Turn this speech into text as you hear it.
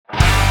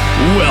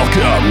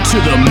Welcome to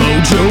the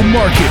Mojo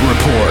Market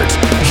Report.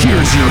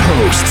 Here's your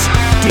hosts,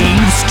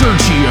 Dave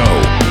Sturcio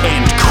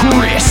and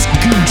Chris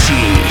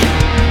Gucci.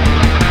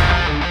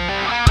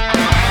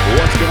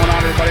 What's going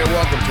on, everybody?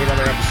 Welcome to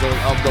another episode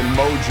of the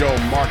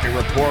Mojo Market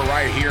Report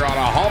right here on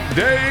a hump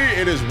day.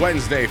 It is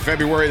Wednesday,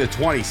 February the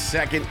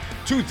 22nd,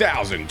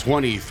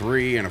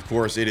 2023. And, of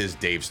course, it is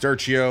Dave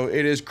Sturcio.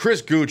 It is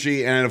Chris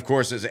Gucci. And, of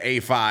course, it's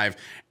A5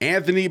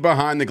 Anthony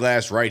behind the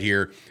glass right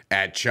here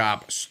at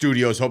Chop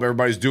Studios. Hope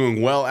everybody's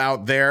doing well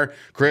out there.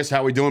 Chris,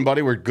 how we doing,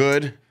 buddy? We're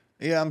good?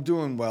 Yeah, I'm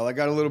doing well. I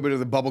got a little bit of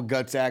the bubble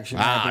guts action.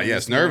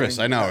 Yes, nervous.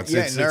 I know.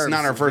 It's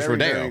not our first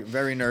rodeo.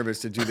 Very nervous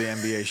to do the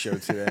NBA show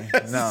today.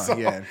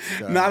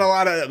 Not a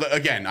lot of,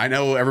 again, I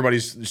know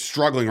everybody's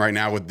struggling right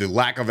now with the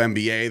lack of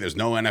NBA. There's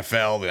no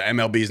NFL. The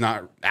MLB is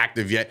not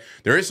active yet.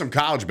 There is some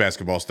college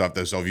basketball stuff,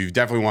 though, so if you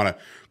definitely want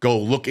to go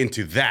look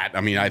into that.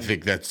 I mean, I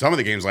think that some of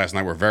the games last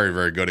night were very,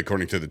 very good,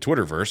 according to the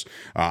Twitterverse.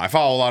 I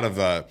follow a lot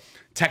of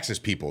Texas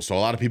people, so a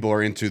lot of people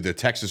are into the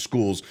Texas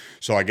schools,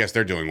 so I guess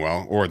they're doing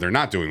well, or they're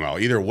not doing well.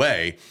 Either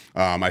way,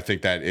 I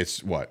think that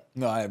it's what?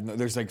 No,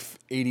 there's like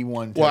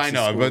 81 Well, Texas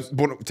I know, schools.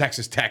 but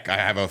Texas Tech, I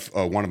have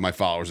one of my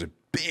followers, a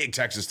big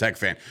Texas Tech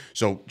fan,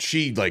 so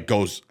she like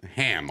goes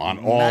ham on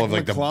all of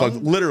like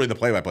literally the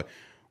play-by-play.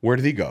 Where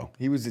did he go?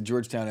 He was at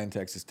Georgetown and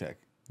Texas Tech.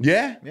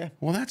 Yeah? Yeah.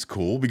 Well, that's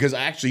cool, because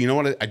actually, you know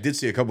what? I did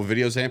see a couple of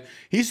videos of him.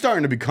 He's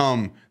starting to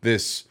become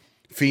this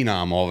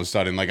phenom all of a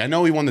sudden. Like, I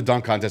know he won the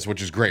dunk contest,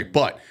 which is great,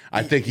 but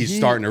I think he's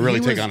starting to really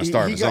take on a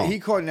star of his own. He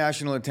caught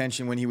national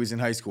attention when he was in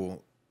high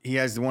school. He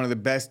has one of the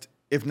best,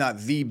 if not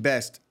the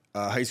best,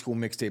 high school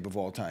mixtape of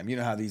all time. You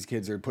know how these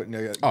kids are putting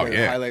their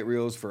highlight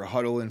reels for a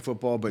huddle in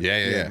football, but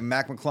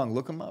Mac McClung,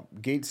 look him up.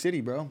 Gate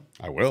City, bro.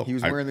 I will. He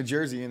was wearing the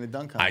jersey in the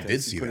dunk contest. I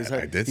did see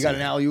that. He got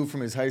an alley-oop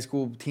from his high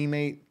school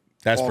teammate.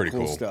 That's all pretty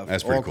cool. Stuff.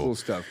 That's pretty cool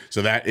stuff.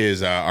 So that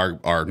is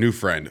our new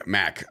friend,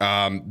 Mac.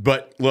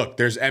 But look,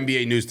 there's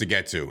NBA news to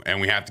get to, and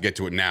we have to get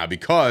to it now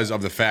because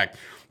of the fact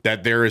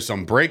that there is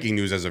some breaking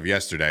news as of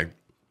yesterday.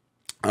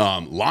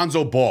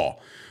 Lonzo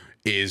Ball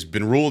has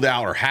been ruled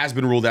out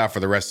for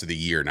the rest of the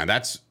year. Now,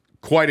 that's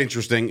quite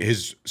interesting.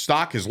 His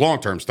stock, his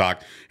long-term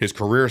stock, his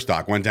career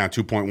stock went down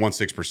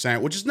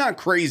 2.16%, which is not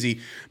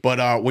crazy.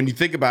 But when you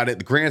think about it,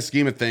 the grand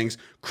scheme of things,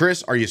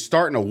 Chris, are you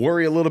starting to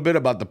worry a little bit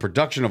about the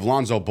production of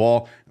Lonzo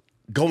Ball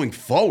going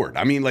forward?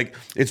 I mean, like,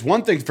 it's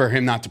one thing for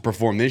him not to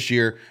perform this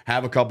year,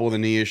 have a couple of the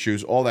knee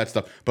issues, all that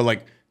stuff. But,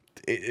 like,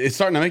 it's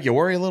starting to make you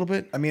worry a little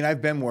bit. I mean,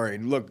 I've been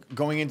worried. Look,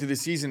 going into the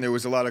season, there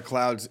was a lot of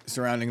clouds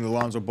surrounding the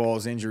Lonzo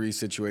Ball's injury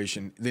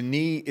situation. The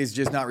knee is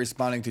just not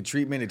responding to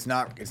treatment. It's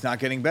not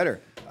getting better.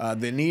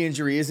 The knee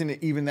injury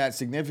isn't even that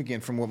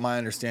significant from what my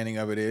understanding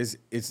of it is.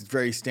 It's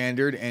very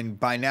standard, and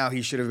by now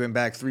he should have been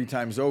back 3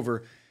 times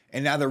over.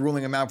 And now they're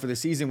ruling him out for the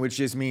season, which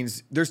just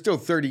means there's still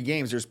 30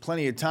 games. There's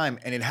plenty of time,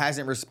 and it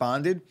hasn't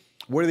responded.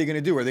 What are they going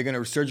to do? Are they going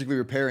to surgically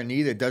repair a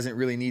knee that doesn't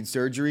really need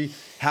surgery?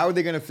 How are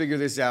they going to figure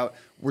this out?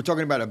 We're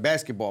talking about a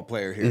basketball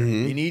player here.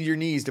 Mm-hmm. You need your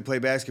knees to play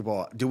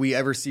basketball. Do we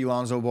ever see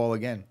Lonzo Ball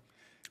again?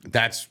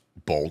 That's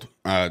bold.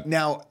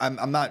 Now,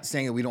 I'm not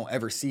saying that we don't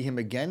ever see him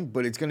again,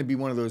 but it's going to be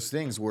one of those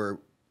things where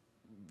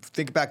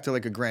think back to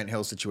like a Grant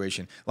Hill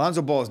situation.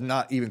 Lonzo Ball is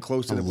not even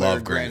close to the player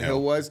Grant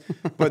Hill was,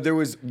 but there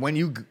was when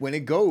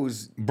it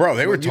goes. Bro,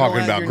 they were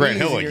talking about Grant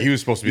Hill like he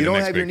was supposed to be the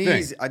next big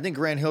thing. I think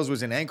Grant Hill's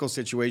was an ankle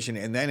situation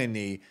and then a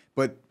knee,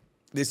 but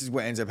this is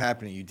what ends up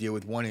happening. You deal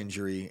with one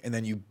injury and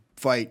then you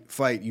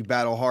fight, you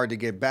battle hard to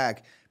get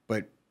back,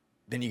 but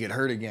then you get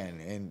hurt again.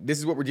 And this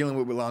is what we're dealing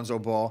with Lonzo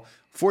Ball.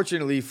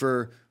 Fortunately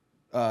for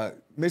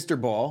Mr.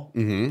 Ball,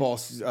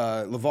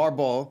 LeVar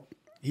Ball,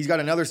 he's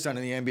got another son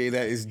in the NBA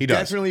that is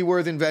definitely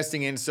worth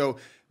investing in. So,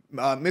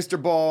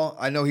 Mr. Ball,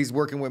 I know he's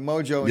working with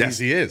Mojo. And yes,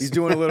 he is. He's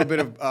doing a little bit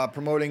of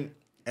promoting.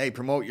 Hey,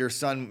 promote your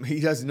son. He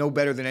does no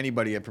better than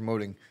anybody at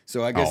promoting.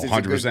 So I guess it's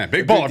 100%.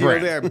 Big baller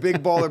brand. There.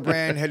 Big baller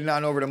brand heading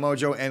on over to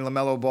Mojo, and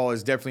LaMelo Ball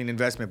is definitely an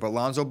investment. But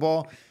Lonzo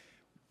Ball,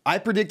 I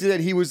predicted that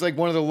he was like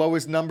one of the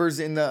lowest numbers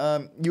in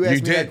the. You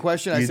asked me that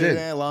question. I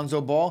said, Lonzo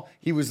Ball.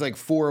 He was like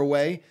 4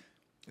 away.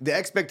 The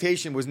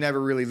expectation was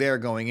never really there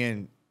going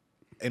in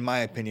my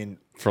opinion.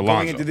 For Lonzo.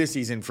 Going into this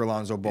season for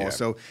Lonzo Ball. Yeah.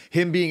 So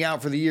him being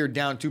out for the year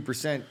down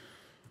 2%,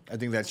 I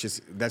think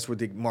that's what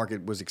the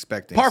market was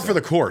expecting. Par for the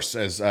course,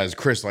 as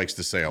Chris likes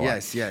to say a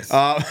lot. Yes.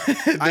 I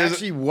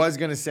actually was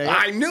going to say it.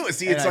 I knew it.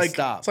 See, it's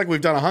like we've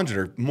done 100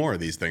 or more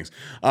of these things.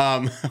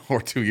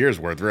 Or 2 years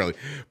worth, really.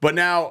 But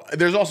now,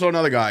 there's also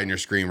another guy on your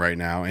screen right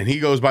now, and he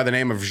goes by the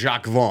name of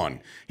Jacques Vaughn.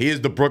 He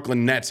is the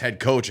Brooklyn Nets head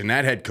coach, and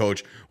that head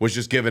coach was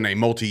just given a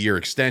multi-year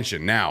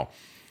extension. Now,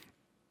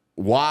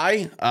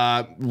 why?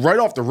 Right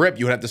off the rip,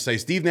 you would have to say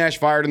Steve Nash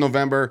fired in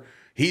November.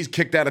 He's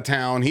kicked out of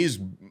town. He's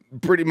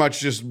pretty much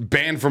just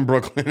banned from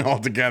Brooklyn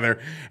altogether.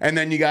 And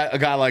then you got a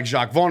guy like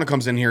Jacques Vaughn who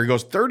comes in here. He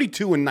goes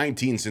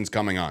 32-19 since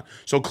coming on.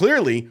 So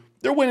clearly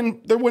they're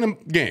winning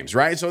games,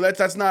 right? So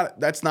that's not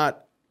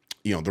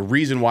the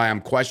reason why I'm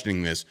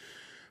questioning this.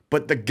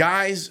 But the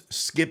guys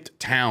skipped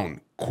town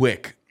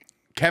quick.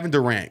 Kevin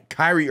Durant,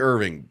 Kyrie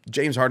Irving,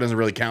 James Harden doesn't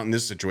really count in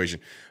this situation.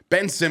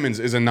 Ben Simmons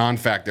is a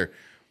non-factor.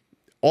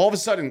 all of a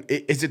sudden,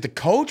 is it the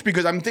coach?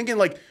 Because I'm thinking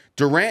like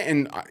Durant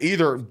and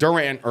either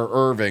Durant or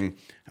Irving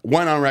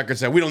went on record,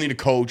 said, we don't need a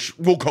coach.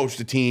 We'll coach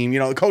the team.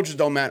 The coaches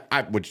don't matter.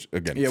 Which,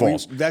 again,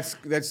 false.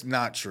 That's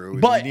not true.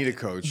 But, you need a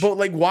coach. But,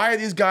 like, why are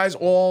these guys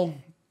all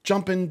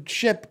jumping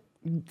ship,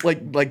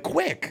 like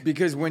quick?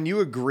 Because when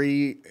you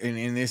agree, and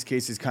in this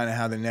case, it's kind of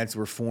how the Nets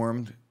were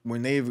formed.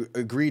 When they've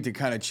agreed to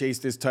kind of chase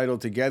this title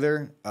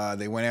together,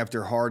 they went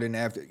after Harden.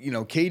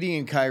 KD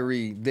and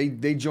Kyrie,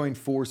 they joined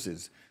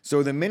forces.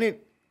 So the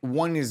minute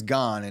one is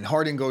gone and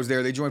Harden goes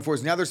there, they join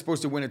forces. Now they're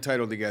supposed to win a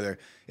title together.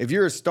 If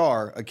you're a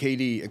star, a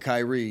KD, a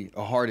Kyrie,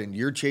 a Harden,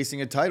 you're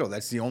chasing a title.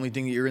 That's the only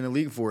thing that you're in the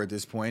league for at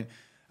this point.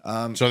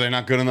 So they're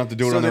not good enough to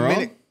do it on their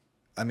own?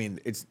 I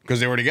mean, it's because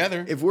they were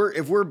together. If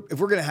we're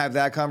gonna have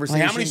that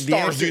conversation, how many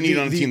stars do you need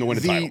on a team to win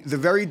a title? The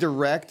very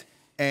direct,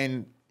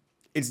 and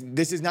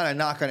this is not a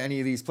knock on any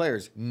of these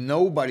players.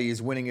 Nobody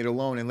is winning it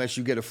alone unless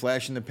you get a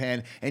flash in the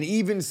pan, and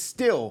even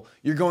still,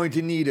 you're going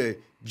to need a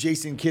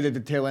Jason Kidd at the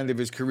tail end of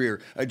his career,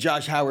 a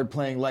Josh Howard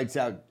playing lights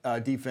out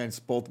defense,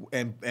 both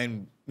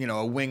and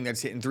a wing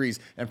that's hitting threes.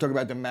 And I'm talking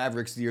about the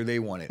Mavericks the year they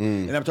won it,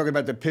 and I'm talking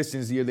about the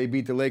Pistons the year they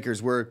beat the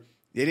Lakers, where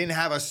they didn't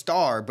have a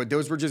star, but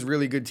those were just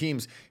really good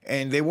teams,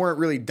 and they weren't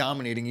really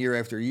dominating year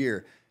after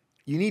year.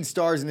 You need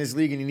stars in this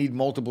league, and you need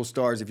multiple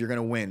stars if you're going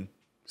to win.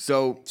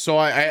 So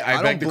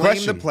I don't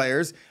blame the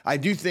players. I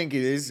do think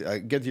it is.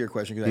 Get to your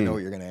question because I know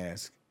what you're going to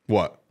ask.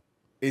 What?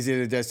 Is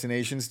it a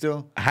destination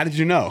still? How did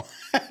you know?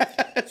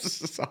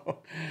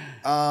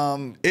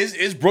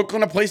 Is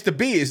Brooklyn a place to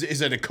be?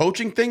 Is it a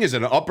coaching thing? Is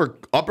it an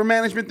upper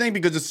management thing?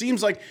 Because it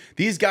seems like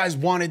these guys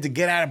wanted to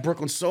get out of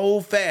Brooklyn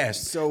so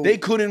fast, so they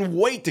couldn't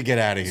wait to get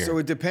out of here. So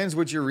it depends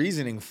what your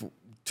reasoning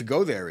to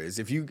go there is.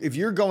 If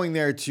you're going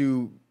there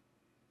to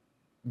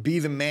be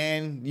the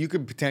man, you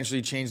could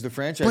potentially change the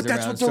franchise. But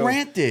that's what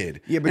Durant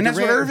did. Yeah, but and that's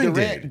what Irving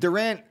did.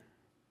 Durant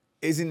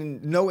is in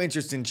no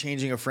interest in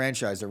changing a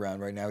franchise around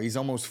right now. He's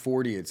almost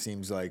 40, it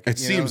seems like. It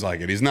seems like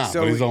it. He's not,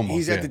 but he's almost.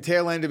 He's at the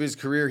tail end of his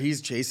career.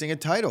 He's chasing a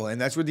title, and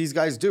that's what these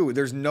guys do.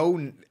 There's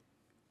no...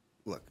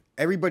 Look,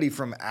 everybody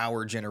from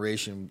our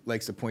generation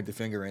likes to point the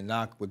finger and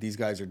knock what these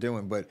guys are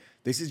doing, but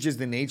this is just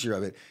the nature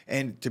of it.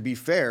 And to be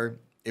fair,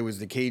 it was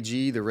the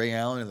KG, the Ray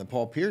Allen, and the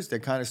Paul Pierce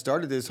that kind of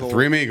started this whole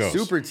Three amigos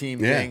super team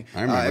thing.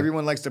 I remember.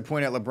 Everyone likes to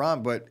point at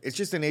LeBron, but it's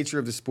just the nature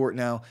of the sport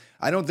now.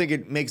 I don't think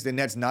it makes the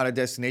Nets not a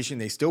destination.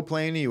 They still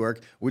play in New York.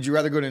 Would you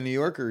rather go to New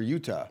York or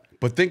Utah?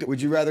 Would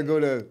you rather go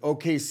to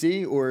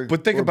OKC or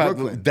about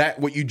Brooklyn? That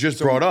what you just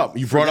brought up.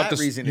 You brought up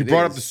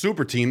the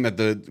super team that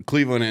the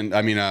Cleveland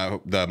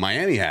and the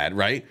Miami had,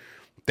 right?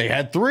 They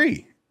had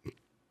three.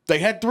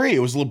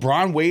 It was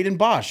LeBron, Wade, and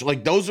Bosh.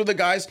 Like, those are the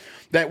guys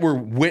that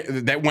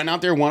went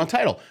out there and won a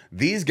title.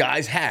 These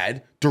guys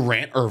had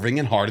Durant, Irving,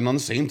 and Harden on the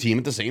same team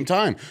at the same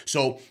time.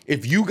 So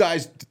if you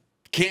guys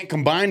can't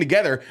combine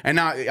together, and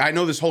now I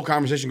know this whole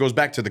conversation goes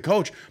back to the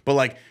coach, but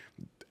like,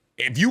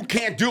 if you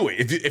can't do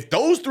it, if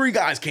those three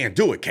guys can't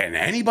do it, can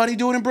anybody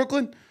do it in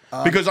Brooklyn?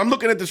 Because I'm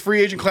looking at this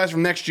free agent class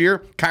from next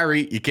year.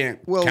 Kyrie, you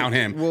can't count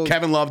him.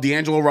 Kevin Love,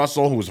 D'Angelo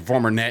Russell, who was a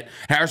former Net.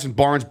 Harrison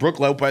Barnes, Brook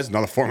Lopez,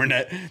 another former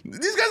Net.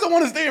 These guys don't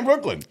want to stay in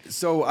Brooklyn.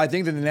 So I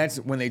think that the Nets,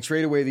 when they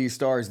trade away these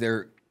stars,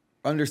 they're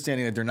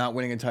understanding that they're not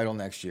winning a title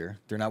next year.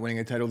 They're not winning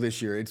a title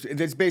this year.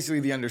 It's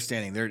basically the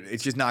understanding.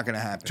 It's just not going to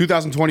happen.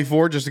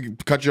 2024, just to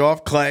cut you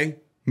off, Clay,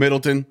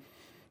 Middleton,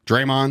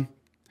 Draymond,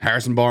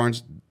 Harrison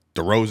Barnes,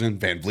 DeRozan,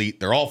 Van Vliet.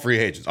 They're all free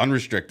agents,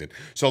 unrestricted.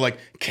 So, like,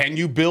 can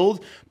you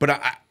build?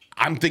 But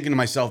I'm thinking to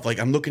myself, like,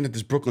 I'm looking at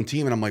this Brooklyn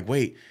team, and I'm like,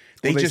 wait,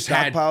 they just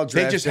had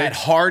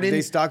Harden. They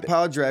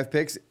stockpiled draft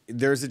picks.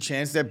 There's a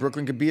chance that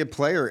Brooklyn could be a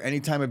player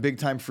anytime a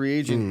big-time free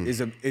agent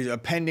is a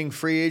pending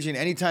free agent.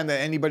 Anytime that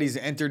anybody's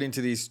entered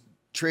into these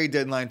trade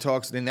deadline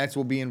talks, then Nets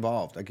will be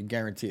involved. I can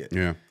guarantee it.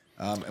 Yeah.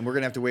 And we're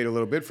going to have to wait a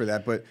little bit for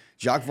that. But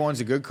Jacques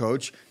Vaughn's a good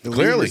coach. The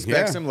Clearly, league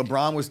respects him.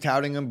 LeBron was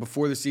touting him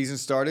before the season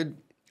started.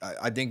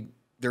 I think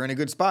they're in a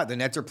good spot. The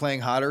Nets are playing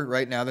hotter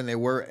right now than they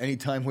were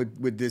anytime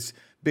with this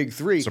big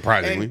three.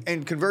 Surprisingly.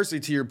 And conversely,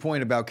 to your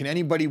point about can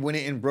anybody win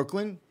it in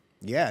Brooklyn?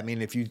 Yeah, I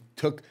mean, if you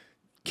took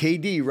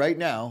KD right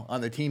now on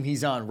the team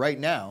he's on right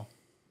now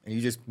and you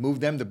just move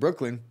them to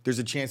Brooklyn, there's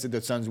a chance that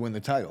the Suns win the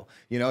title.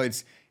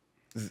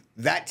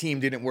 That team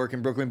didn't work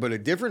in Brooklyn, but a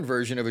different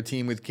version of a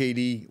team with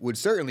KD would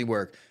certainly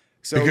work.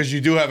 So, because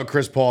you do have a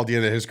Chris Paul at the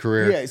end of his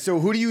career. Yeah, so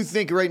who do you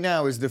think right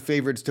now is the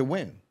favorites to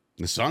win?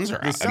 The Suns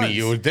are out. I mean,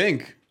 you would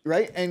think.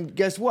 Right? And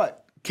guess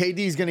what?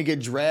 KD's going to get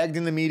dragged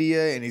in the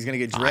media, and he's going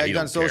to get dragged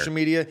on social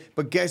media.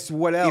 But guess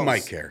what else? He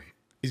might care.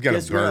 He's got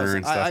a burner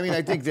and stuff. I mean,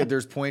 I think that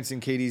there's points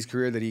in KD's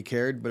career that he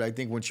cared, but I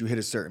think once you hit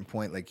a certain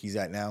point like he's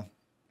at now,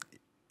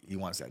 he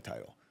wants that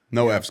title.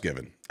 No F's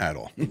given at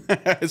all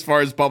as far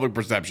as public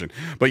perception.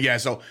 But yeah,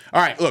 so,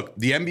 all right, look,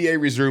 the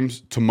NBA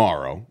resumes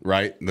tomorrow,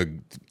 right?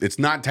 It's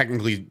not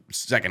technically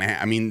second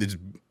half. I mean, it's,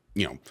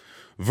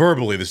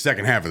 verbally the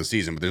second half of the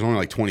season, but there's only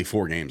like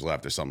 24 games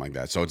left or something like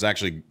that. So it's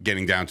actually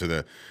getting down to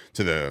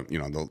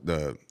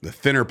the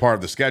thinner part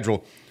of the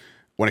schedule.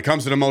 When it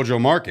comes to the Mojo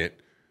Market,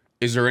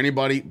 is there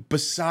anybody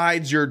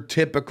besides your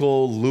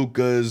typical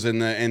Lucas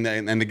and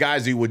the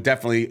guys you would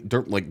definitely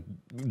like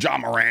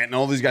John Morant and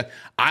all these guys?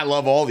 I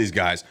love all these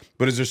guys,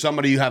 but is there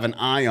somebody you have an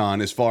eye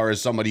on as far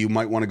as somebody you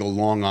might want to go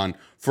long on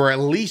for at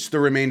least the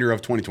remainder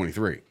of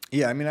 2023?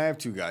 Yeah, I mean, I have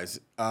two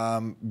guys.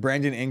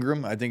 Brandon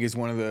Ingram, I think, is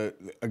one of the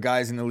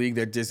guys in the league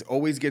that just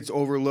always gets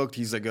overlooked.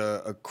 He's like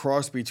a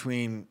cross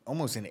between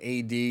almost an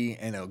AD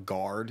and a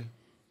guard.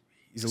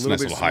 He's a little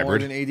bit smaller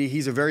than AD.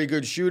 He's a very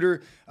good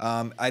shooter.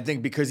 I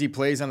think because he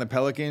plays on the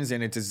Pelicans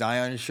and it's a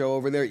Zion show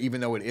over there,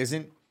 even though it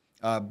isn't,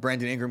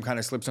 Brandon Ingram kind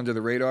of slips under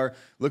the radar.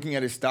 Looking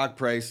at his stock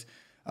price,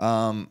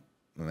 I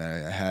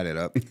had it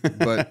up,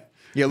 but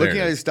yeah, looking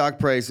at his stock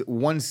price,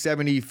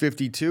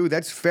 170.52.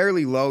 That's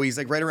fairly low. He's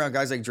like right around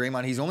guys like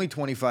Draymond. He's only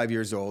 25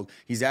 years old.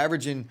 He's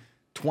averaging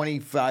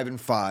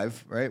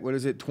 25-5, right? What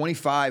is it?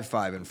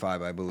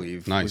 25-5-5, I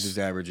believe. Nice. Was his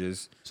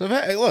averages. So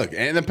hey, look,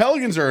 and the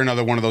Pelicans are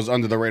another one of those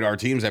under the radar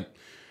teams that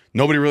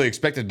nobody really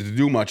expected to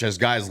do much as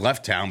guys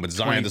left town, but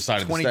Zion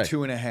decided to stay.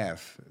 22.5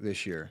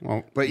 this year.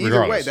 Well, but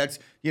either way,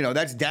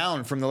 that's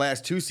down from the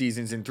last 2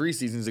 seasons, and 3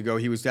 seasons ago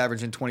he was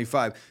averaging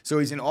 25. So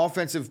he's an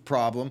offensive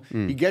problem.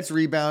 He gets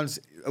rebounds,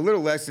 a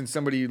little less than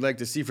somebody you'd like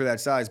to see for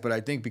that size, but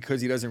I think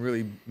because he doesn't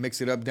really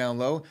mix it up down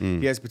low,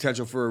 he has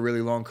potential for a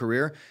really long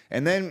career.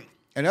 And then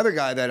another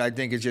guy that I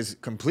think is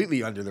just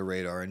completely under the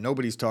radar, and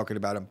nobody's talking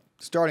about him,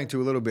 starting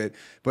to a little bit,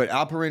 but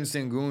Alperen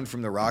Sengun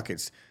from the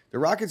Rockets. The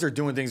Rockets are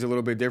doing things a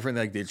little bit different,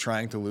 like they're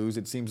trying to lose,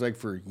 it seems like,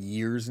 for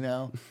years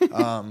now.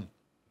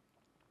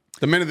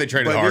 The minute they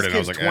traded Harden, I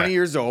was like, 20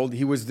 years old.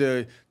 He was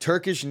the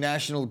Turkish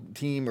national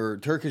team, or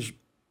Turkish,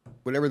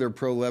 whatever their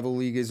pro level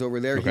league is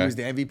over there. Okay. He was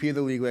the MVP of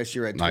the league last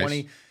year at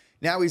 20.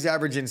 Now he's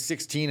averaging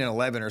 16 and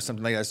 11 or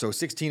something like that. So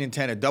 16 and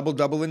 10, a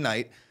double-double a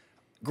night.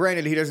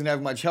 Granted, he doesn't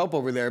have much help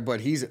over there, but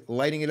he's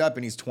lighting it up,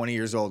 and he's 20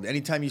 years old.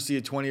 Anytime you see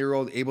a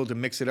 20-year-old able to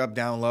mix it up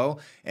down low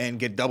and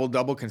get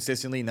double-double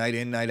consistently night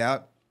in, night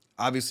out,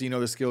 obviously, you know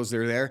the skills that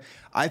are there.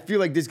 I feel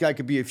like this guy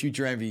could be a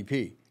future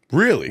MVP.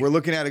 Really? We're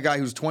looking at a guy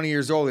who's 20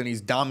 years old and he's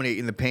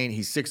dominating the paint.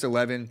 He's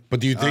 6'11". But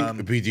do you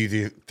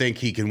think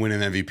he can win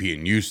an MVP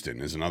in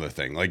Houston? Is another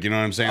thing. Like, you know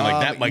what I'm saying?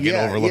 Like that might get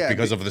overlooked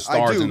because of the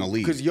stars in the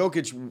league. Because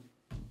Jokic,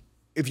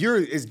 if you're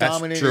as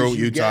dominant as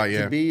you get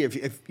to be,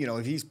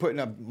 if he's putting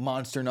up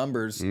monster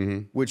numbers,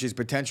 which is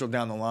potential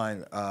down the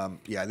line,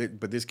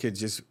 but this kid's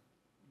just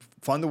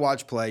fun to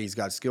watch play. He's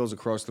got skills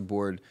across the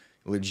board,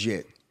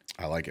 legit.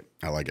 I like it.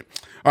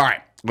 All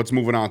right, let's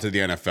move on to the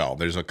NFL.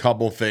 There's a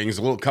couple things,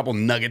 couple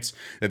nuggets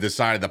that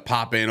decided to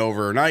pop in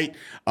overnight.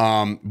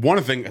 One of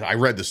the things I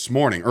read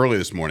early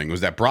this morning,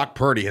 was that Brock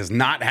Purdy has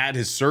not had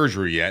his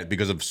surgery yet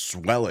because of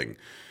swelling.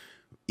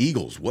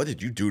 Eagles, what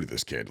did you do to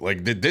this kid?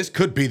 Like, this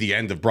could be the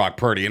end of Brock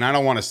Purdy, and I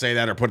don't want to say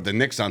that or put the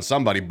Knicks on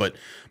somebody, but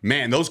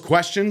man, the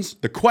questions,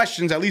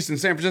 at least in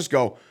San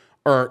Francisco,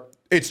 are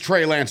it's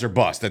Trey Lance or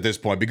bust at this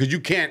point, because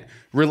you can't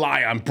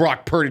rely on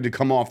Brock Purdy to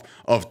come off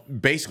of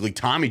basically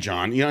Tommy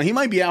John. You know, he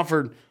might be out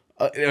for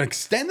an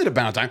extended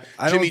amount of time.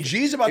 Jimmy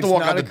G's about to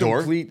walk out the door.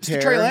 It's the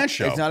Trey Lance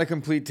show. It's not a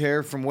complete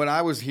tear. From what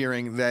I was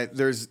hearing, that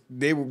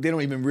they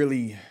don't even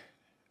really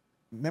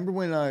remember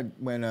when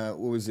what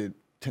was it,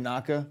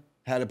 Tanaka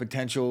had a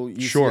potential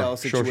UCL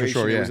situation.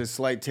 Sure, It was a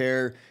slight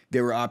tear. They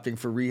were opting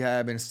for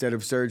rehab instead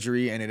of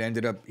surgery, and it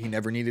ended up he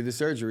never needed the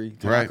surgery.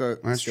 Tanaka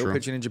still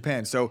pitching in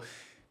Japan. So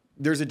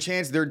there's a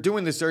chance they're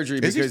doing the surgery.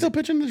 Is he still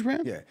pitching in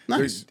Japan? Yeah.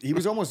 Nice. He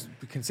was almost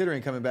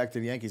considering coming back to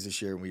the Yankees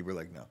this year, and we were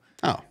like, no.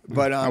 Oh,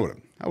 but I would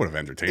have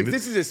entertained it.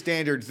 This is a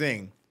standard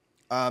thing.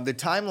 The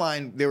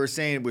timeline, they were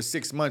saying it was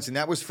 6 months, and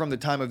that was from the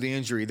time of the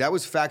injury. That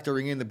was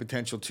factoring in the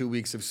potential 2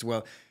 weeks of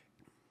swell.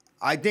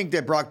 I think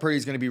that Brock Purdy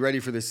is going to be ready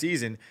for the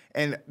season,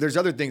 and there's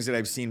other things that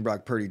I've seen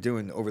Brock Purdy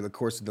doing over the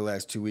course of the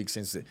last 2 weeks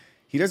since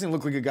he doesn't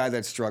look like a guy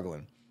that's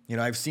struggling. You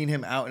know, I've seen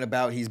him out and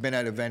about. He's been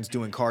at events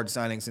doing card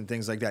signings and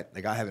things like that.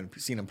 Like, I haven't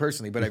seen him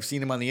personally, but I've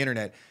seen him on the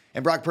internet.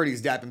 And Brock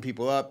Purdy's dapping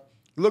people up.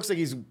 It looks like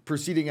he's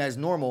proceeding as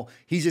normal.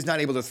 He's just not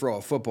able to throw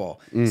a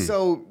football.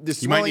 So the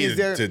swelling is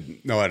there. You might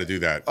need to know how to do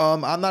that.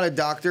 I'm not a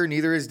doctor,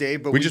 neither is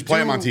Dave, but we just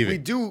play him on TV. We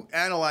do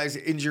analyze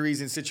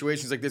injuries in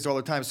situations like this all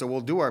the time, so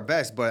we'll do our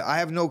best. But I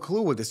have no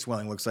clue what the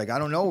swelling looks like. I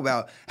don't know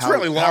about how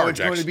it's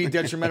going to be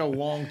detrimental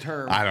long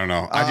term. I don't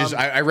know.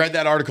 I read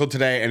that article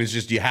today, and it's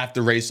just you have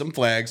to raise some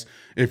flags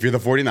if you're the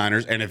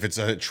 49ers, and if it's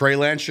a Trey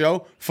Lance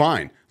show,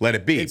 fine, let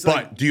it be.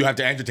 But do you have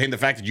to entertain the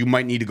fact that you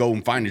might need to go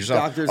and find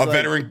yourself a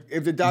veteran?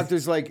 If the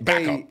doctor's like,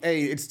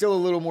 hey, it's still a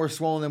little more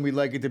swollen than we'd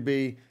like it to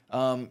be,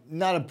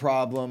 not a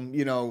problem.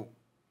 You know,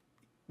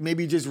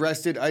 maybe just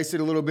rest it, ice it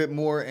a little bit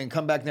more, and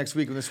come back next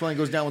week when the swelling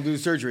goes down. We'll do the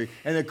surgery.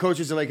 And the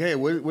coaches are like, hey,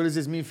 what does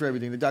this mean for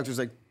everything? The doctor's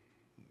like,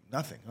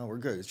 nothing. Oh, we're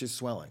good. It's just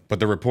swelling. But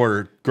the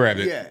reporter grabbed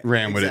it,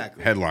 ran with it,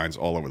 headlines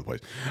all over the place.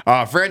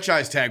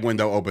 Franchise tag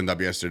window opened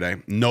up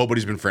yesterday.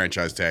 Nobody's been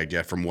franchise tagged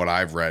yet from what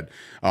I've read.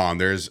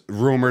 There's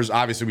rumors.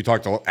 Obviously, we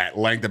talked at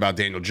length about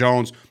Daniel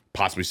Jones,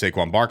 possibly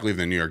Saquon Barkley of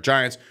the New York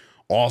Giants.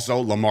 Also,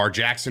 Lamar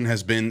Jackson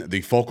has been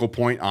the focal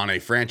point on a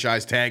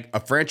franchise tag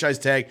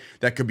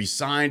that could be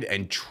signed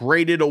and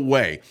traded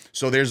away.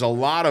 So there's a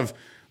lot of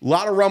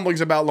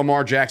rumblings about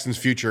Lamar Jackson's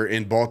future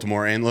in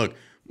Baltimore. And look,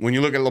 when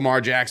you look at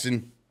Lamar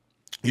Jackson,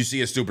 you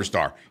see a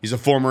superstar. He's a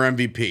former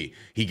MVP.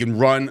 He can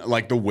run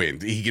like the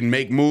wind. He can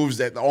make moves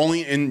that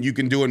you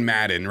can do in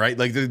Madden, right?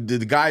 Like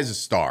the guy's a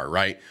star,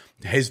 right?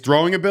 His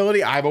throwing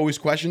ability, I've always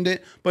questioned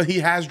it, but he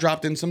has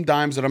dropped in some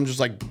dimes that I'm just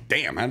like,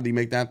 damn, how did he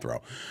make that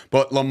throw?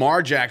 But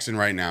Lamar Jackson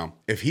right now,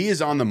 if he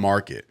is on the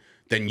market,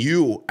 then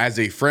you, as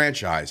a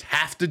franchise,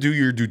 have to do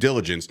your due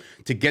diligence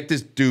to get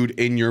this dude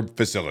in your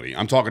facility.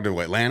 I'm talking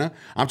to Atlanta.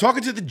 I'm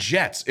talking to the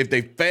Jets if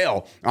they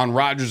fail on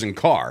Rodgers and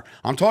Carr.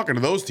 I'm talking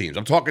to those teams.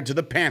 I'm talking to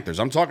the Panthers.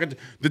 I'm talking to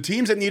the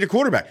teams that need a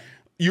quarterback.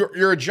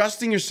 You're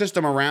adjusting your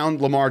system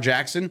around Lamar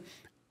Jackson.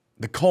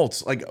 The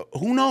Colts, like,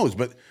 who knows?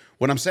 But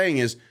what I'm saying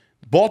is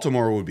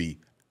Baltimore would be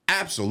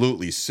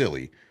absolutely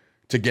silly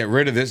to get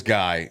rid of this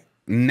guy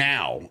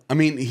now. I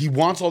mean, he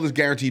wants all this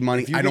guaranteed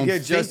money. I don't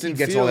think Justin he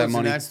gets Fields, all that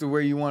money. and that's the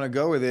way you want to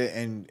go with it,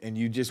 and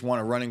you just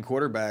want a running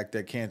quarterback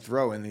that can't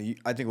throw. And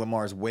I think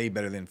Lamar is way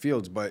better than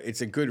Fields, but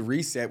it's a good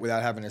reset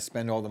without having to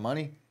spend all the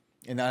money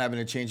and not having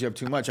to change up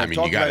too much. I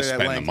mean, you got to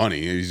spend the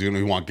money. He's going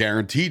to want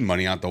guaranteed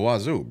money out the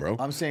wazoo, bro.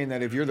 I'm saying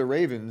that if you're the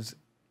Ravens,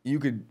 you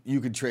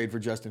could trade for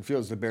Justin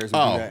Fields. The Bears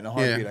would do that in a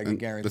heartbeat. I can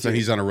guarantee. That's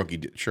he's on a rookie,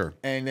 sure.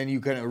 And then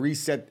you kind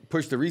of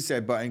push the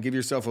reset button, give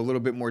yourself a little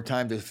bit more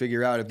time to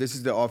figure out if this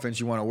is the offense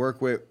you want to work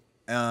with.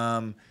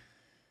 But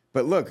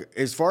look,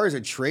 as far as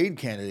a trade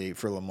candidate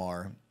for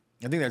Lamar,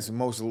 I think that's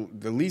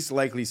the least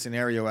likely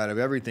scenario out of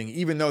everything.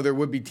 Even though there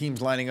would be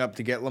teams lining up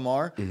to get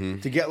Lamar,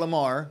 to get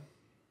Lamar,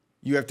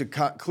 you have to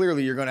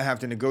clearly you're going to have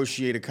to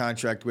negotiate a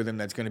contract with him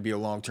that's going to be a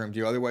long-term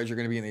deal. Otherwise, you're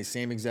going to be in the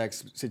same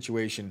exact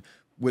situation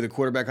with a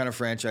quarterback on a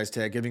franchise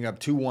tag, giving up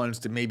 2 ones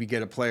to maybe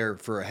get a player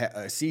for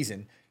a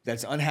season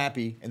that's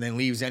unhappy and then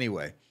leaves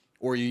anyway.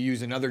 Or you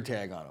use another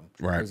tag on him.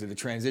 Right. Is it the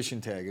transition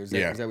tag? Is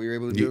that what you're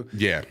able to do?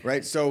 Yeah.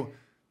 Right? So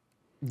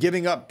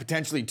giving up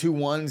potentially 2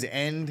 ones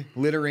and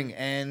littering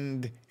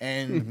and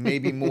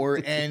maybe more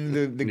and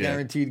the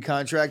guaranteed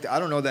contract. I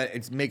don't know that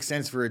it makes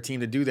sense for a team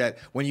to do that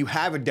when you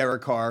have a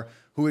Derek Carr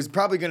who is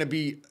probably going to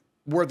be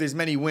worth as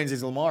many wins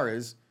as Lamar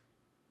is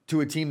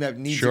to a team that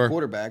needs a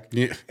quarterback.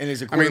 Yeah. And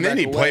is a quarterback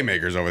they need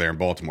playmakers over there in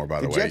Baltimore,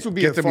 by the way. The Jets would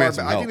be I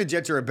think the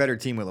Jets are a better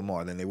team with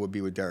Lamar than they would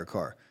be with Derek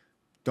Carr.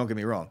 Don't get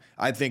me wrong.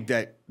 I think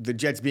that the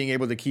Jets being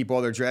able to keep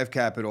all their draft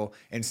capital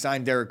and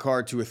sign Derek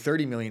Carr to a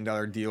 $30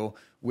 million deal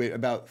with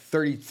about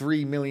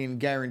 $33 million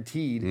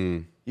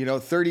guaranteed,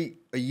 30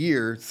 a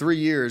year, 3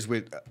 years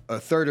with a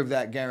third of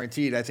that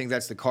guaranteed. I think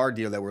that's the Carr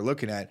deal that we're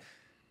looking at.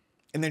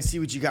 And then see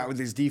what you got with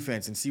his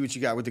defense and see what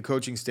you got with the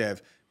coaching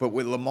staff. But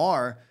with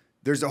Lamar,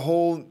 there's you're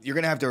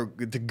going to have to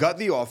gut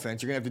the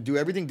offense. You're going to have to do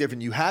everything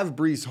different. You have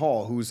Breece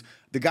Hall, who's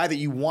the guy that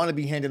you want to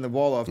be handing the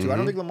ball off to. I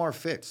don't think Lamar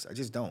fits. I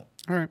just don't.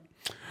 All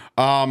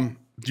right.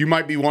 You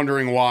might be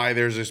wondering why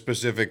there's a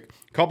specific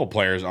couple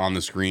players on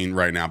the screen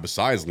right now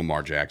besides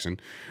Lamar Jackson.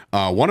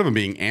 One of them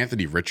being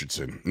Anthony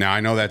Richardson. Now, I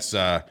know that's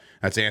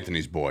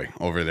Anthony's boy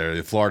over there,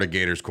 the Florida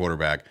Gators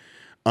quarterback.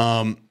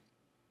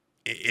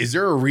 Is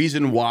there a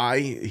reason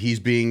why he's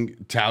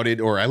being touted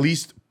or at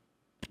least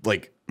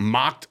like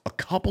mocked a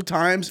couple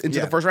times into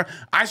the first round?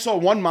 I saw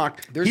one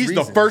mock. He's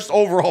reasons. The first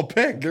overall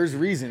pick. There's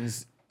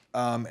reasons,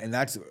 and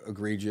that's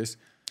egregious.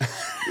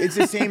 It's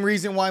the same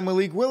reason why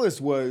Malik Willis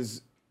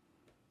was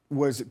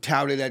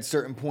touted at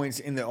certain points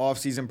in the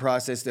offseason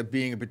process of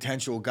being a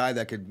potential guy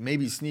that could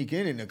maybe sneak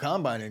in the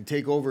combine and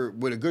take over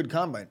with a good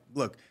combine.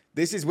 Look,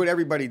 this is what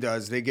everybody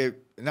does. They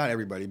get, not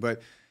everybody,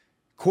 but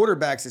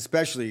quarterbacks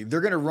especially, they're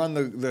going to run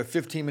the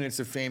 15 minutes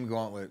of fame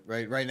gauntlet,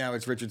 right? Right now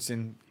it's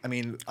Richardson. I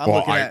mean,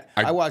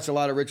 I watched a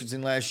lot of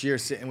Richardson last year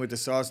sitting with the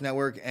Sauce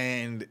Network,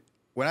 and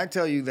when I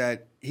tell you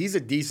that he's a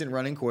decent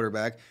running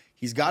quarterback,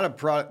 he's got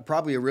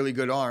probably a really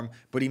good arm,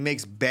 but he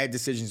makes bad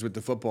decisions with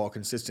the football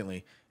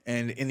consistently.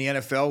 And in the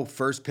NFL,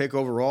 first pick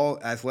overall,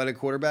 athletic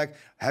quarterback,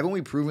 haven't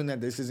we proven that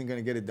this isn't going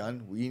to get it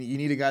done? You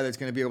need a guy that's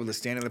going to be able to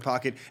stand in the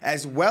pocket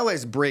as well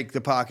as break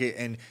the pocket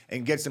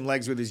and get some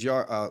legs with his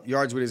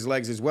yards with his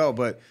legs as well.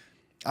 But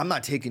I'm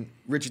not taking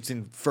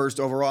Richardson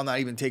first overall. I'm not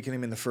even taking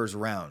him in the first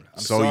round.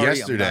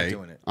 Yesterday, I'm not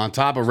doing it. On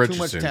top of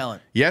Richardson, too much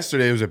talent.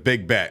 Yesterday was a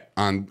big bet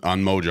on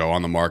Mojo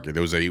on the market.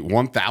 There was a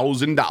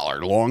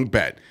 $1,000 long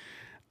bet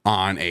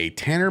on a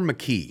Tanner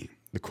McKee,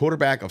 the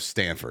quarterback of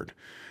Stanford.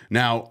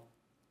 Now,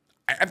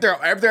 after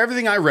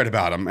everything I read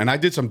about him, and I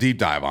did some deep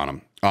dive on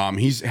him,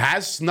 he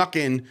has snuck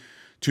in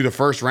to the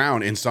first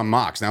round in some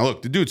mocks. Now,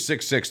 look, the dude's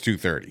 6'6",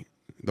 230.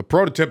 The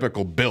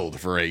prototypical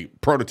build for a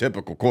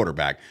prototypical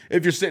quarterback.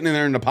 If you're sitting in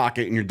there in the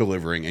pocket and you're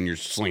delivering and you're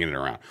slinging it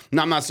around.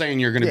 Now, I'm not saying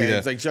you're going to be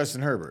it's like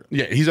Justin Herbert.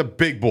 Yeah, he's a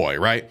big boy,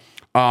 right?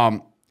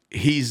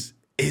 His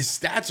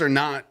stats are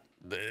not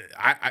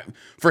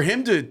for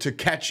him to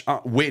catch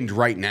wind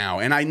right now.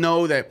 And I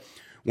know that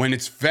when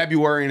it's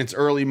February and it's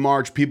early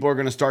March, people are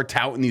going to start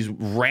touting these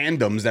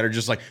randoms that are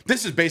just like,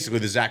 this is basically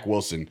the Zach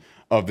Wilson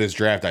of this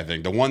draft, I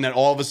think. The one that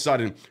all of a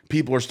sudden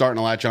people are starting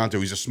to latch onto.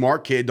 He's a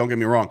smart kid, don't get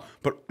me wrong,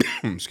 but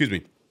excuse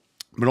me,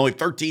 but only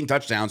 13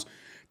 touchdowns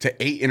to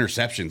 8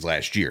 interceptions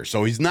last year.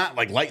 So he's not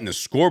like lighting the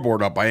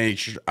scoreboard up by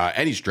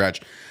any stretch.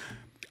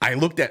 I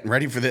looked at and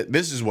ready for this.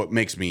 This is what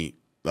makes me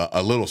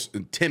a little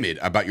timid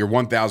about your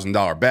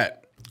 $1,000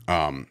 bet.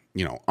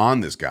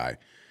 on this guy.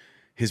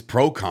 His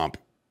pro comp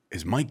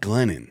is Mike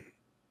Glennon.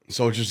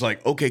 So it's just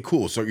like, okay,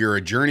 cool. So you're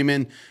a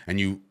journeyman and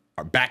you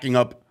are backing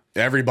up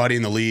everybody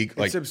in the league.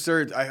 It's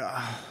absurd.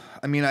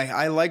 I mean,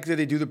 I like that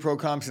they do the pro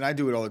comps, and I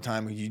do it all the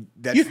time. You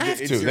have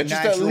to. It's your That's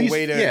just natural at least,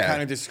 way to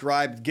kind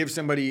of give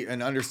somebody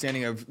an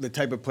understanding of the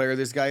type of player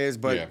this guy is.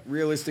 But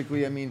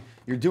realistically, I mean,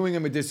 you're doing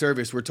him a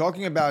disservice. We're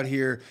talking about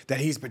here that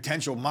he's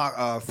potential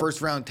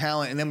first-round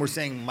talent, and then we're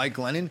saying Mike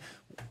Glennon.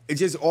 It's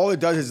just all it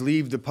does is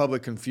leave the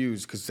public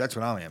confused, because that's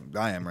what I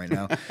am right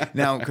now.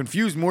 Now,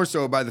 confused more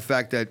so by the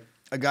fact that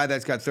a guy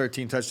that's got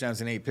 13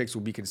 touchdowns and 8 picks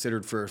will be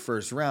considered for a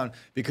first round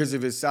because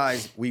of his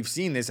size. We've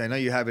seen this. I know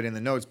you have it in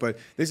the notes, but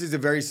this is a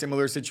very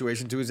similar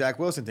situation to a Zach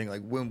Wilson thing.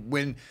 Like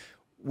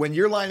when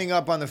you're lining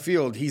up on the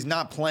field, he's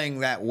not playing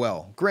that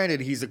well.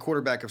 Granted, he's a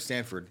quarterback of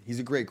Stanford. He's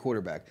a great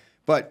quarterback,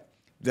 but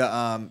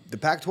the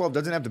Pac-12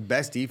 doesn't have the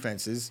best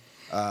defenses,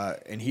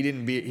 and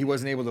he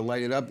wasn't able to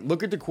light it up.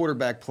 Look at the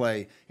quarterback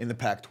play in the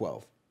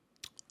Pac-12.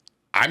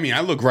 I mean,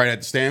 I look right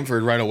at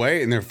Stanford right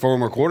away, and their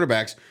former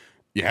quarterbacks.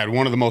 You had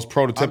one of the most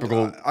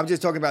prototypical. I'm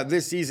just talking about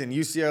this season.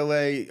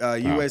 UCLA,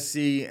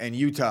 USC, and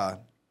Utah.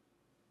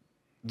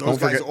 Those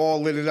guys all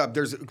lit it up.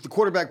 The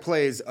quarterback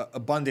play is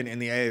abundant in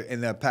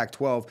the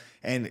Pac-12,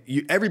 and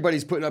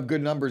everybody's putting up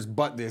good numbers,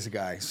 but this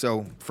guy.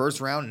 So first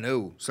round,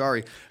 no,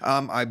 sorry.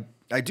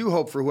 I do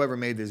hope for whoever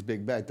made this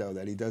big bet though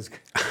that he does.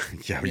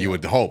 Yeah, you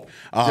would hope.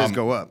 Does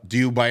go up. Do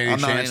you by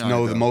any chance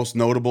know the most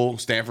notable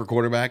Stanford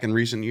quarterback in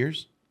recent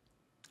years?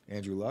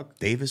 Andrew Luck.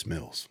 Davis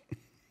Mills.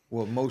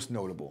 Well, most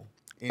notable.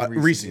 In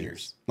recent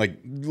years, like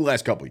the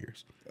last couple of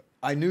years.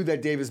 I knew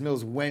that Davis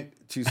Mills went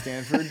to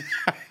Stanford,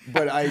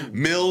 but I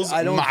don't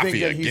think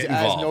that he's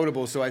as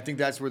notable. So I think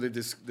that's where the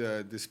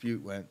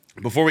dispute went.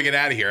 Before we get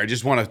out of here, I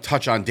just want to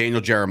touch on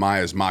Daniel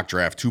Jeremiah's mock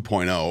draft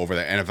 2.0 over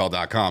at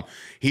NFL.com.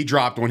 He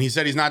dropped one. He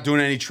said he's not doing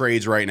any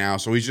trades right now,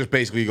 so he's just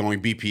basically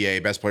going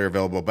BPA, best player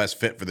available, best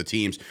fit for the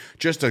teams,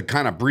 just to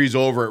kind of breeze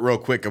over it real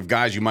quick of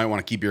guys you might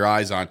want to keep your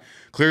eyes on.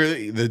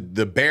 Clearly,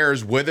 the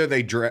Bears, whether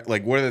they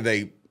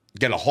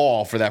get a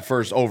haul for that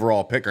first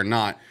overall pick or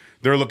not,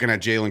 they're looking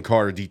at Jalen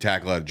Carter,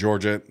 D-tackle out of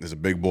Georgia. There's a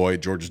big boy.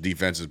 Georgia's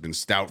defense has been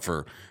stout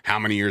for how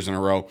many years in a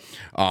row?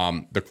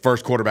 The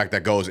first quarterback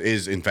that goes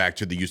is, in fact,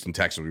 to the Houston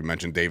Texans. We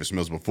mentioned Davis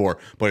Mills before,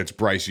 but it's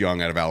Bryce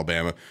Young out of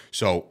Alabama.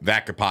 So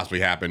that could possibly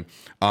happen.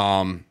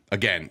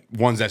 Again,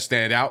 ones that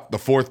stand out, the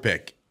fourth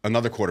pick,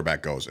 another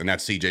quarterback goes, and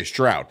that's C.J.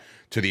 Stroud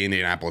to the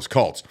Indianapolis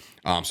Colts.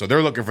 So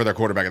they're looking for their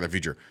quarterback of the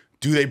future.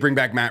 Do they bring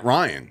back Matt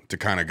Ryan to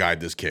kind of guide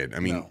this kid? I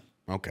mean,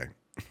 no. Okay.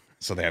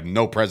 So they have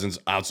no presence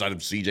outside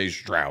of C.J.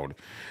 Stroud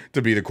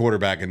to be the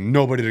quarterback and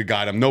nobody to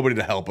guide him, nobody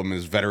to help him.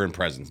 His veteran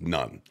presence,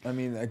 none. I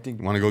mean, I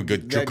think... Want to go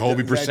get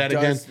Jacoby Brissett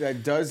again?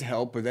 That does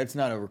help, but that's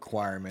not a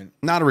requirement.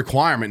 Not a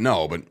requirement,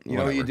 no, but you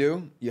know what you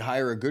do? You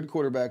hire a good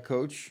quarterback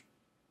coach,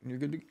 and you're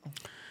good to go.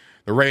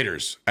 The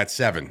Raiders at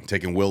 7,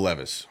 taking Will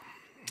Levis.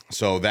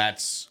 So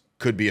that's...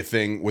 could be a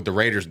thing with the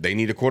Raiders. They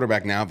need a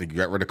quarterback now. If they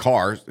get rid of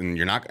Carr, and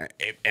you're not,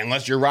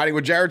 unless you're riding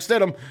with Jarrett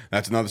Stidham,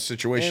 that's another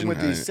situation. And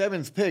with the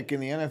 7th pick in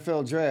the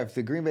NFL draft,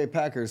 the Green Bay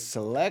Packers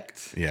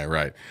select. Yeah,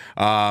 right.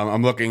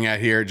 I'm looking at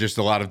here just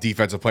a lot of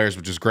defensive players,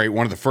 which is great.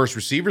 One of the first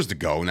receivers to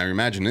go. Now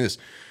imagine this.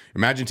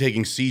 Imagine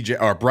taking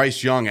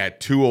Bryce Young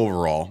at 2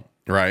 overall,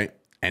 right,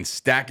 and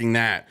stacking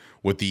that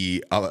with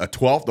the a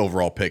 12th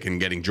overall pick and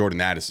getting Jordan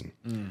Addison.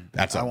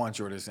 I want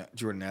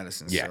Jordan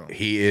Addison. Yeah, so.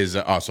 he is.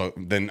 So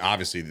then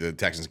obviously the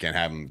Texans can't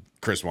have him.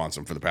 Chris wants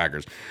him for the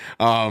Packers.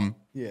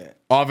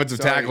 Offensive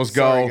tackles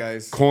go,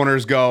 guys.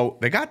 Corners go.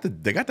 They got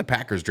the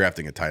Packers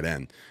drafting a tight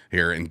end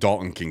here in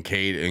Dalton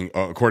Kincaid. And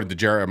according to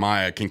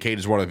Jeremiah, Kincaid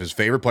is one of his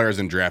favorite players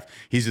in draft.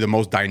 He's the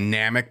most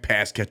dynamic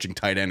pass catching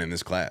tight end in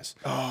this class.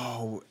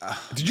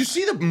 Did you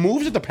see the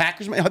moves that the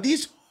Packers made?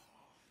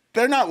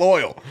 They're not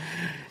loyal.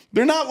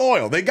 They're not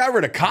loyal. They got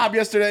rid of Cobb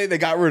yesterday. They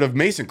got rid of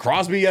Mason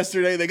Crosby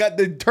yesterday.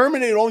 They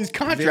terminated all these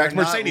contracts.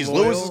 Mercedes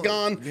Lewis is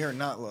gone. They're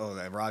not loyal.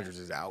 That Rodgers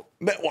is out.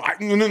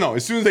 No.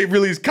 As soon as they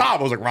released Cobb,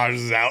 I was like,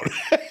 Rodgers is out.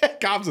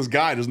 Cobb's his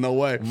guy. There's no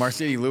way.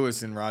 Mercedes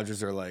Lewis and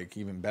Rodgers are like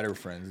even better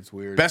friends. It's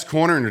weird. Best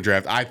corner in the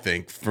draft, I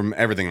think, from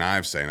everything that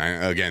I've seen.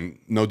 Again,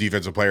 no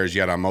defensive players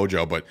yet on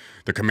Mojo, but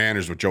the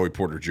Commanders with Joey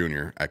Porter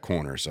Jr. at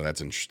corner, so that's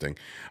interesting.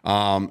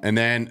 And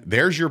then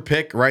there's your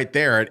pick right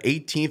there at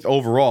 18th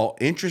overall.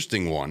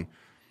 Interesting one.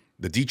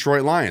 The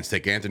Detroit Lions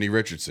take Anthony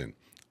Richardson,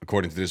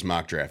 according to this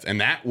mock draft.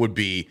 And that would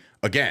be,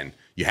 again,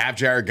 you have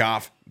Jared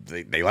Goff.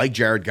 They like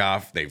Jared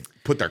Goff. They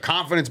put their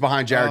confidence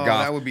behind Jared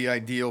Goff. That would be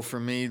ideal for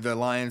me. The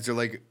Lions are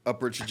like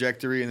upward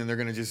trajectory, and then they're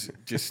going to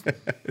just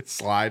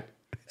slide.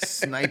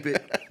 Snipe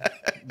it.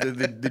 The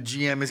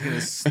GM is going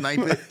to snipe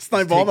it.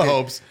 Snipe all the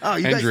hopes. Oh,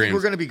 you guys think we're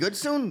going to be good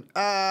soon?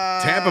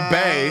 Tampa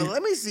Bay.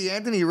 Let me see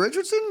Anthony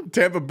Richardson.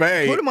 Tampa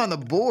Bay. Put him on the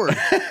board.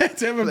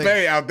 Tampa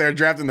Bay out there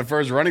drafting the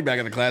first running back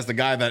in the class, the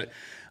guy that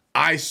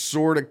I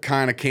sort of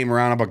kind of came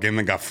around about him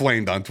and got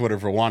flamed on Twitter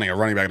for wanting a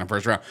running back in the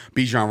first round.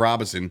 Bijan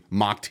Robinson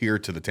mocked here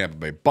to the Tampa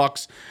Bay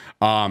Bucks.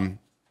 That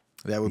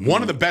would be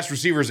one of the best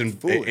receivers in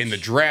the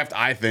draft,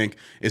 I think,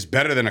 is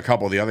better than a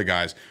couple of the other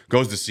guys.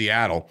 Goes to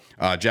Seattle.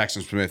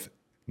 Jackson Smith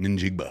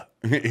Njigba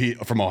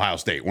from Ohio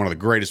State, one of the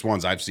greatest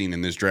ones I've seen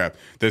in this draft,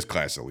 this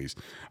class at least.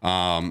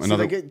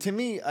 To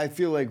me, I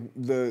feel like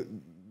the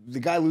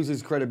guy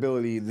loses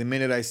credibility the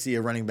minute I see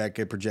a running back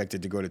get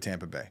projected to go to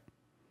Tampa Bay.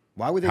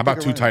 Why would they? How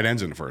about two tight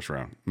ends in the first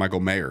round? Michael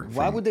Mayer.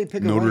 Why would they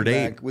pick Notre a running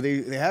Dame? back? Well,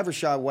 they have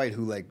Rashad White,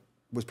 who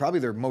was probably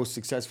their most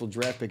successful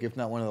draft pick, if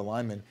not one of the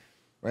linemen,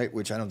 right?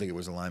 Which I don't think it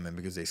was a lineman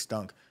because they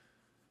stunk.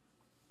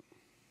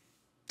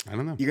 I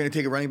don't know. You're going to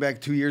take a running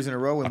back 2 years in a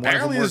row, and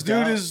apparently this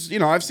dude is,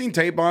 I've seen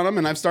tape on him,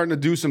 and I'm starting to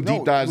do some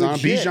deep dives on him.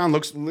 Bijan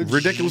looks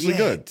ridiculously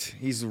good.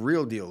 He's the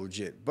real deal,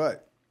 legit.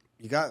 But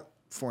you got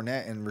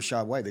Fournette and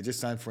Rashad White. They just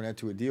signed Fournette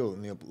to a deal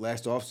in the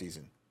last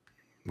offseason.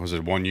 Was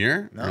it 1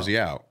 year? No. Or is he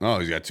out? Oh,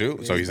 he's got 2?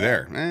 Yeah, so he's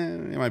there.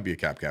 He might be a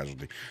cap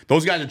casualty.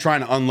 Those guys are trying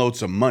to unload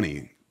some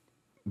money.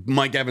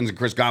 Mike Evans and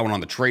Chris Godwin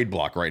on the trade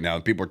block right now.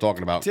 People are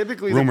talking about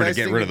rumor to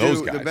get rid of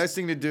those guys. The best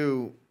thing to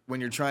do when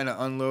you're trying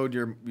to unload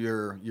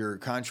your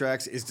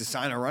contracts is to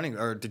sign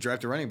to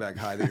draft a running back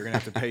high that you're going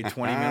to have to pay $20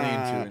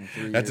 million to in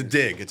 3 years. That's a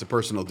dig. It's a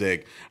personal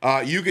dig.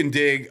 You can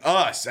dig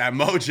us at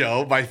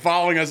Mojo by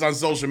following us on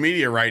social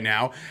media right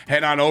now.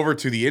 Head on over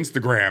to the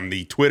Instagram,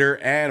 the Twitter,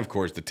 and of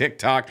course the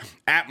TikTok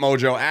at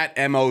Mojo, at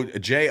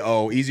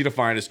MOJO. Easy to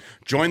find us.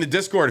 Join the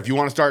Discord if you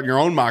want to start your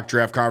own mock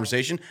draft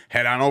conversation.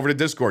 Head on over to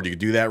Discord. You can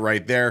do that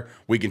right there.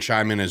 We can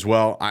chime in as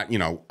well.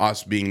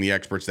 Us being the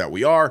experts that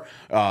we are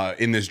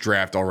in this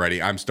draft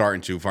already, I'm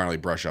starting to finally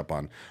brush up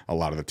on a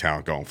lot of the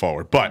talent going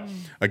forward. But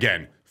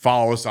again,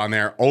 follow us on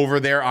there. Over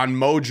there on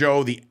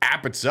Mojo, the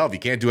app itself. You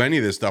can't do any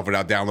of this stuff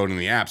without downloading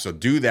the app. So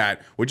do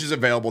that, which is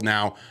available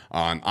now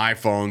on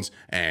iPhones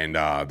and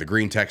the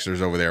green texters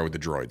over there with the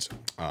droids.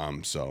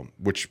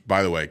 Which,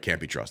 by the way,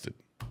 can't be trusted.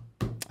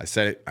 I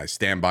said it. I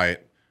stand by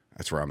it.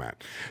 That's where I'm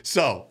at.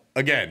 So,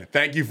 again,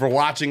 thank you for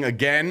watching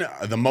again.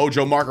 The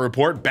Mojo Market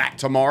Report back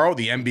tomorrow.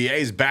 The NBA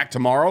is back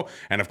tomorrow.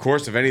 And, of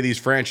course, if any of these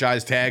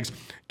franchise tags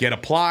get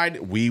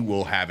applied, we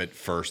will have it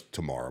first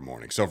tomorrow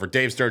morning. So, for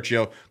Dave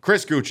Sturchio,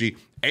 Chris Gucci,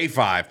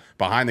 A5,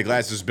 Behind the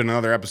Glass, this has been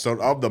another episode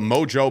of the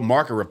Mojo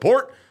Market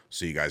Report.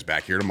 See you guys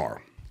back here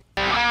tomorrow.